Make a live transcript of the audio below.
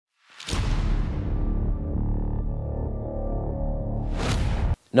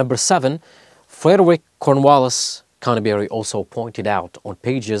Number 7, Frederick Cornwallis Canterbury also pointed out on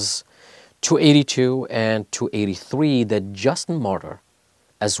pages 282 and 283 that Justin Martyr,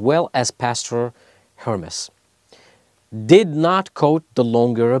 as well as Pastor Hermes, did not quote the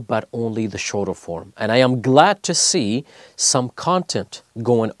longer but only the shorter form. And I am glad to see some content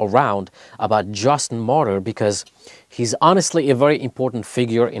going around about Justin Martyr, because he's honestly a very important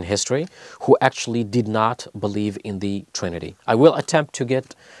figure in history who actually did not believe in the Trinity. I will attempt to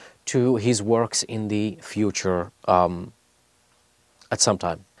get to his works in the future at some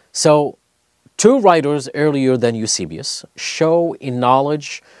time. So, two writers earlier than Eusebius show a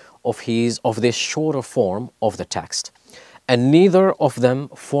knowledge of this shorter form of the text, and neither of them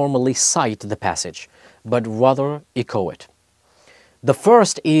formally cite the passage, but rather echo it. The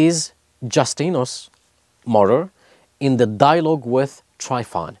first is Justinus Martyr in the Dialogue with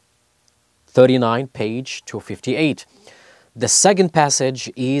Tryphon, 39, page 258. The second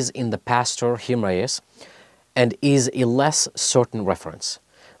passage is in the Pastor Hermes and is a less certain reference.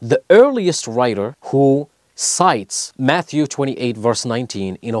 The earliest writer who cites Matthew 28 verse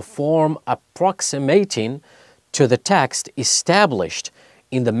 19 in a form approximating to the text established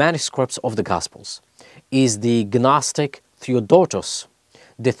in the manuscripts of the Gospels is the Gnostic Theodotus,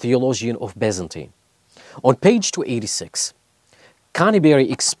 the theologian of Byzantine. On page 286, Canterbury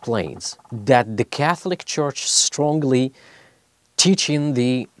explains that the Catholic Church strongly teaching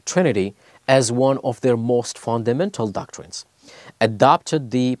the Trinity as one of their most fundamental doctrines,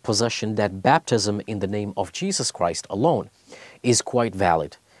 adopted the position that baptism in the name of Jesus Christ alone is quite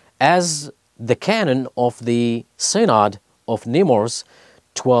valid, as the canon of the Synod of Nemours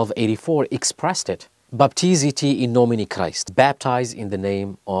 1284 expressed it: Baptiziti in nomine Christ, baptize in the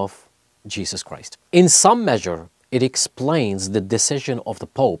name of Jesus Christ. In some measure, it explains the decision of the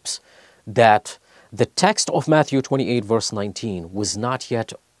popes that the text of Matthew 28 verse 19 was not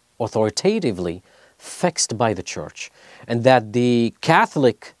yet authoritatively fixed by the Church, and that the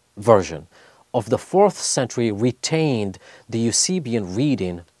Catholic version of the 4th century retained the Eusebian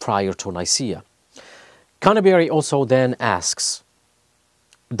reading prior to Nicaea. Canterbury also then asks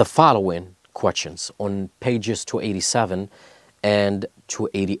the following questions on pages 287 and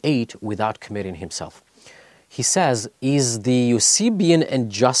 288 without committing himself. He says, is the Eusebian and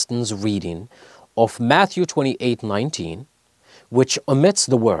Justin's reading of Matthew 28:19, which omits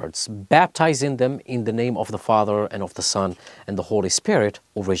the words, baptizing them in the name of the Father and of the Son and the Holy Spirit,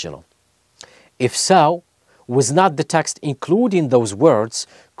 original? If so, was not the text including those words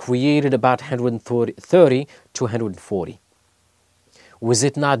created about 130 to 140? Was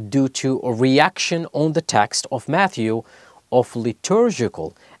it not due to a reaction on the text of Matthew of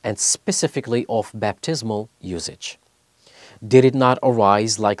liturgical and specifically of baptismal usage? Did it not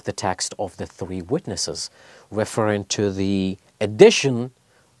arise like the text of the 3 witnesses, referring to the addition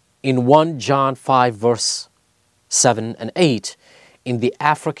in 1 John 5 verse 7 and 8 in the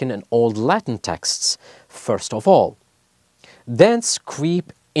African and Old Latin texts first of all, thence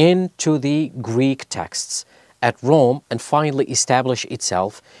creep into the Greek texts at Rome, and finally establish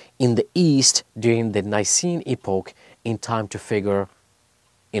itself in the East during the Nicene epoch in time to figure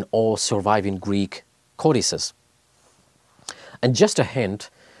in all surviving Greek codices? And just a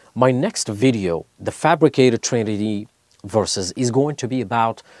hint, my next video, the Fabricated Trinity verses, is going to be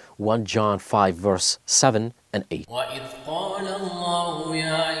about 1 John 5 verse 7 and 8. وَإِذْ قَالَ اللَّهُ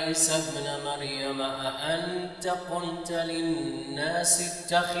يَا عِيسَى ابْنَ مَرْيَمَ أَأَنْتَ قُلْتَ لِلنَّاسِ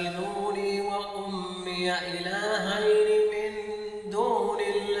اتَّخِذُونِي وَأُمِّيَ إِلَٰهَيْنِ مِن دُونِ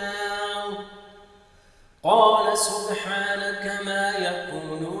اللَّهِ قَالَ سُبْحَانَكَ مَا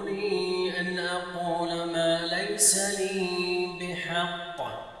يَكُونُ لِي أَنْ أَقُولَ مَا لَيْسَ لِي بِحَقٍّ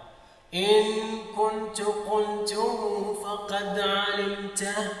إِن كُنتُ قُلْتُهُ فَقَدْ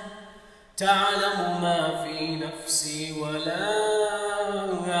عَلِمْتَهُ تعلم ما في نفسي ولا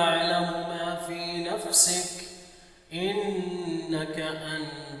أعلم ما في نفسك إنك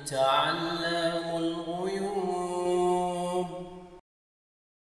أنت علام